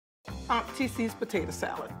Aunt TC's potato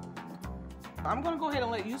salad. I'm gonna go ahead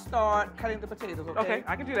and let you start cutting the potatoes, okay? Okay,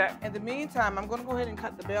 I can do that. In the meantime, I'm gonna go ahead and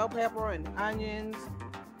cut the bell pepper and onions.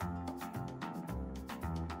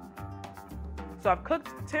 So I've cooked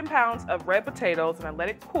 10 pounds of red potatoes and I let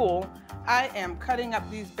it cool. I am cutting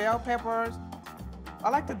up these bell peppers. I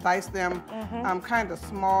like to dice them kind of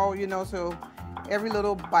small, you know, so every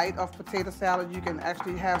little bite of potato salad, you can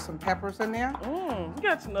actually have some peppers in there. You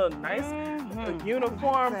got some little nice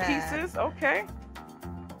uniform pieces, okay.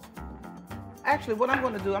 Actually, what I'm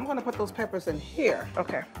gonna do, I'm gonna put those peppers in here.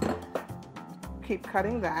 Okay. Keep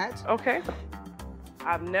cutting that. Okay.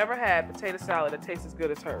 I've never had potato salad that tastes as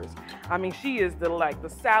good as hers. I mean, she is the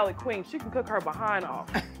salad queen. She can cook her behind off,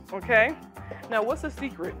 okay? Now, what's the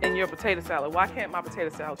secret in your potato salad? Why can't my potato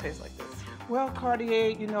salad taste like this? Well,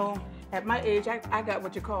 Kardea, you know, at my age, I got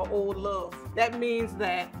what you call old love. That means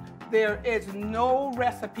that there is no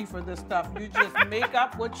recipe for this stuff. You just make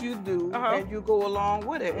up what you do and you go along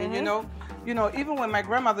with it. And you know, even when my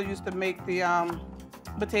grandmother used to make the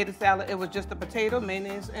potato salad, it was just the potato,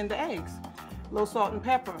 mayonnaise, and the eggs. A little salt and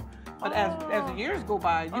pepper. But as the years go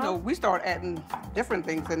by, you know, we start adding different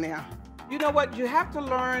things in there. You know what? You have to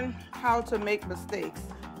learn how to make mistakes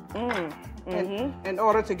in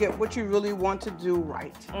order to get what you really want to do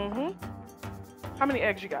right. How many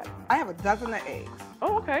eggs you got? I have a dozen of eggs.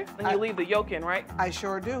 Oh, okay. And you leave the yolk in, right? I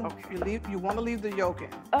sure do. Okay. You want to leave the yolk in.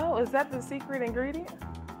 Oh, is that the secret ingredient?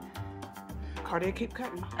 Kardea, keep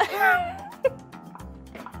cutting.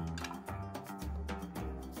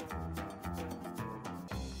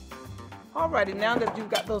 Alrighty, now that you've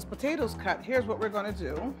got those potatoes cut, here's what we're gonna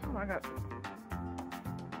do. Oh my God.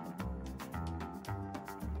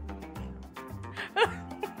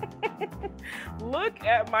 Look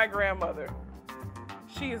at my grandmother.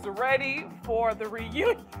 She is ready for the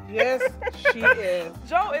reunion. Yes, she is.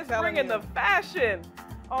 Joe is bringing the fashion.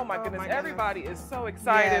 Oh my goodness, everybody is so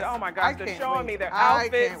excited. Yes, oh my gosh, they're showing me their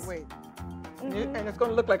outfits. outfits. I can't wait. And it's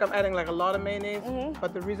gonna look like I'm adding like a lot of mayonnaise,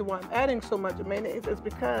 but the reason why I'm adding so much mayonnaise is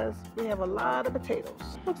because we have a lot of potatoes.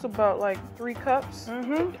 Looks about like 3 cups.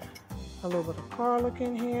 A little bit of garlic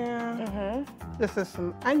in here. This is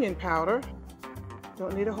some onion powder.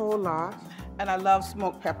 Don't need a whole lot. And I love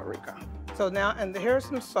smoked paprika. So now, and here's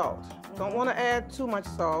some salt. Don't want to add too much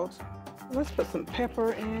salt. Let's put some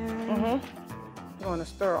pepper in. I'm going to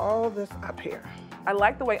stir all this up here. I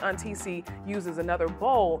like the way Aunt TC uses another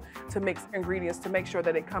bowl to mix ingredients to make sure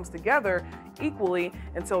that it comes together equally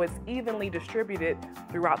and so it's evenly distributed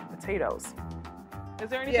throughout the potatoes. Is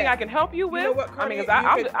there anything I can help you with? You know what, I mean,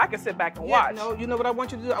 Kardea, I can sit back and watch. No, you know what I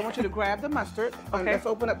want you to do? I want you to grab the mustard. Okay. Let's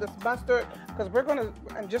open up this mustard because we're going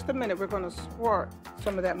to, in just a minute, we're going to squirt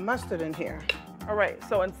some of that mustard in here. All right,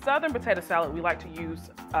 so in Southern potato salad, we like to use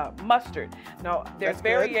mustard. Now, there's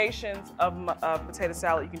variations of potato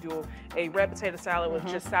salad. You can do a red potato salad with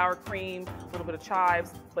just sour cream, a little bit of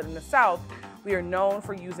chives, but in the South, we are known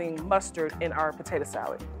for using mustard in our potato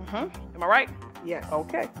salad. Am I right? Yes.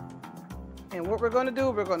 Okay. And what we're going to do,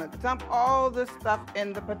 we're going to dump all this stuff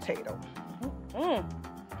in the potato.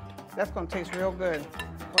 That's going to taste real good.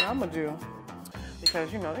 What I'm going to do,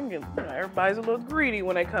 because, you know, everybody's a little greedy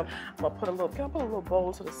when they come. I'm going to put a little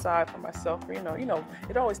bowl to the side for myself. You know,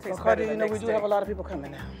 it always tastes better the next we do have a lot of people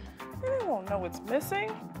coming now. They won't know what's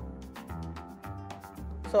missing.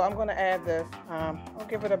 So I'm going to add this. I'll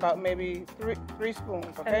give it about maybe three spoons,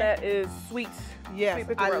 okay? And that is sweet. Yes,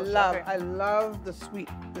 sweet I love the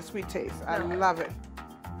sweet taste. I love it.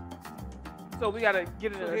 So we got to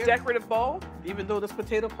get it in a decorative bowl? Even though this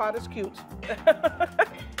potato pot is cute.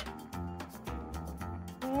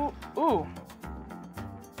 Ooh.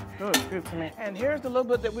 Good to me. And here's the little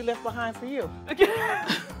bit that we left behind for you.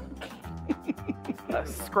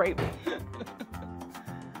 Scrape.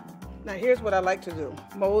 Now here's what I like to do.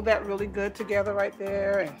 Mold that really good together right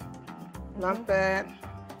there and lump that.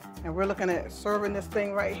 And we're looking at serving this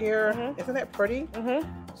thing right here. Isn't that pretty?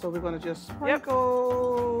 So we're gonna just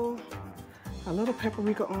sprinkle a little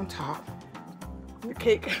paprika on top. The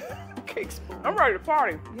cake spoon. I'm ready to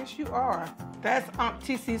party. Yes, you are. That's Aunt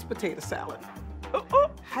TC's potato salad.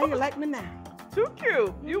 How you like me now? Too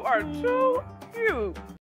cute. You are too cute.